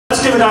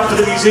give it up for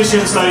the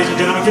musicians, ladies and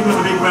gentlemen. Give them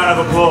a big round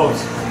of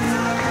applause.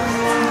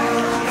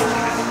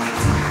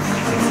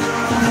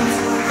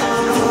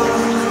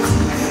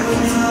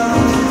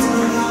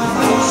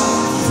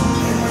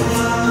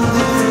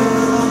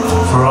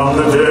 From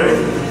the day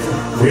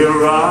we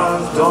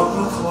arrived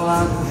on the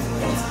planet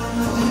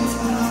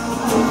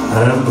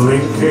and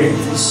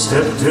blinking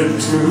stepped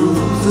into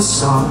the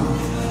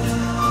sun,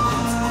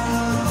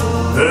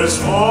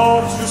 there's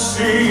more to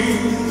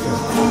see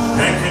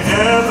and can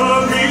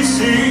never be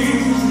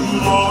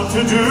seen, more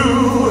to do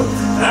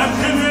and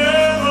can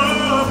never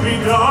be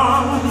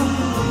done.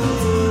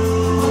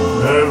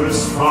 There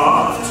is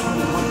far too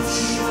much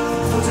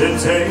to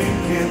take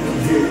in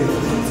here,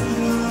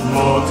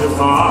 more to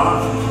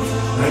find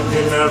and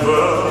can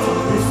never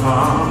be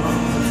found.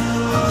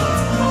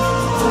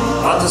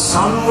 But the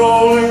sun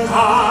rolling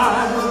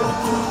high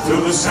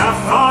through the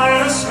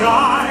sapphire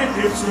sky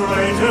gives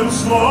great and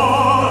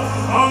small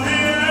on the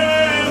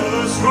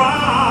endless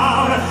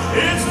round.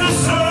 It's the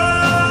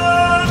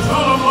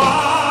circle of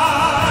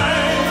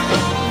life.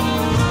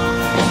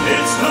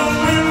 It's the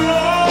wheel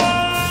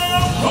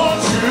of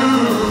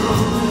fortune.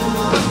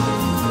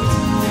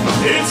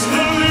 It's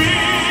the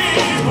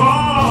leap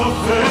of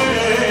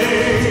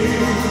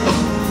faith.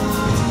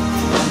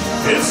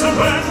 It's a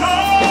blend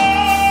of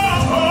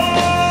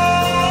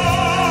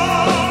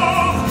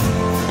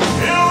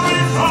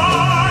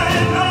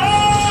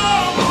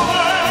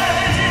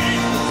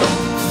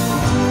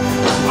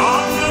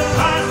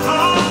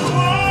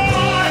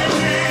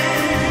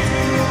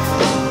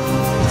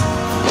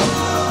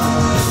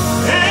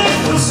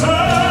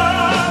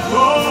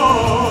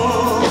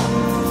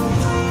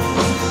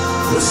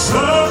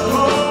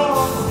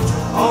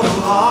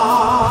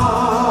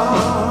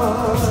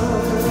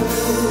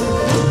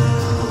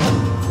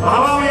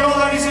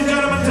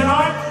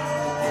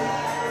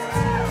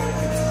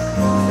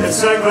It's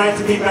so great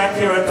to be back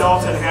here at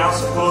Doltone House.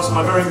 Of course,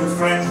 my very good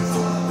friend,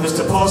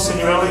 Mr. Paul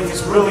Signorelli,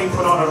 has really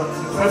put on an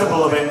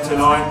incredible event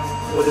tonight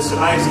with this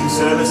amazing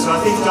service. So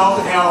I think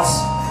Doltone House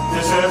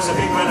deserves a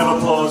big round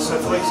of applause. So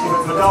please give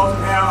it for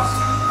Doltone House.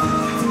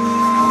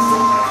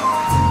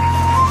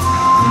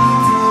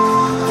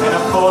 And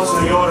of course,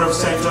 the Order of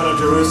St. John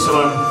of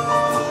Jerusalem.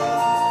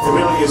 It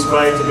really is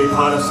great to be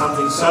part of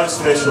something so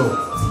special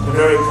and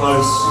very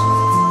close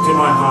to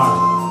my heart.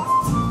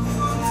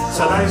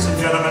 So ladies and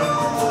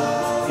gentlemen,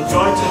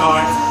 enjoy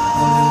tonight,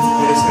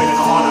 and it's been an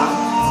honour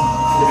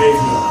to be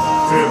here.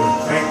 Truly,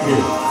 thank you.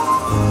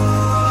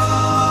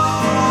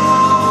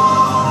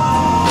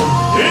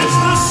 It's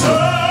the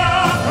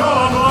circle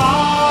of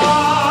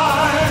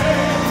life.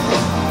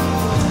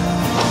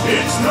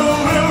 It's the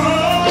wheel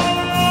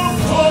of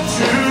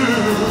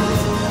fortune.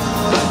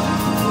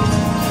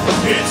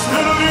 It's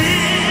the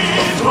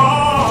leap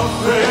of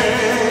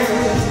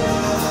faith.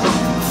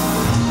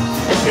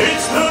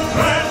 It's the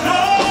breath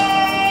of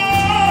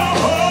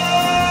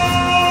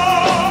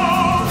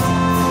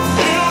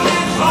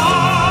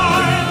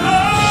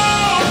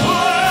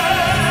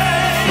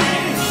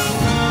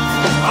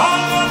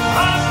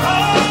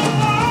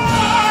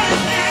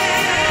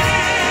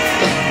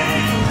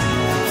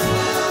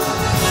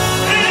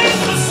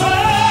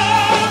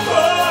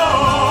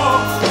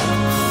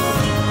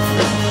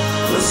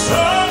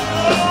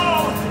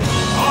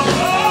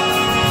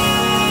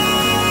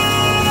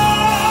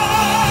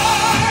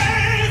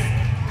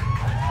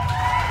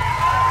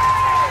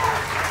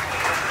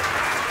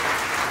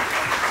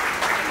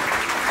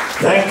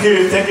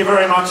Thank you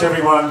very much,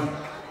 everyone.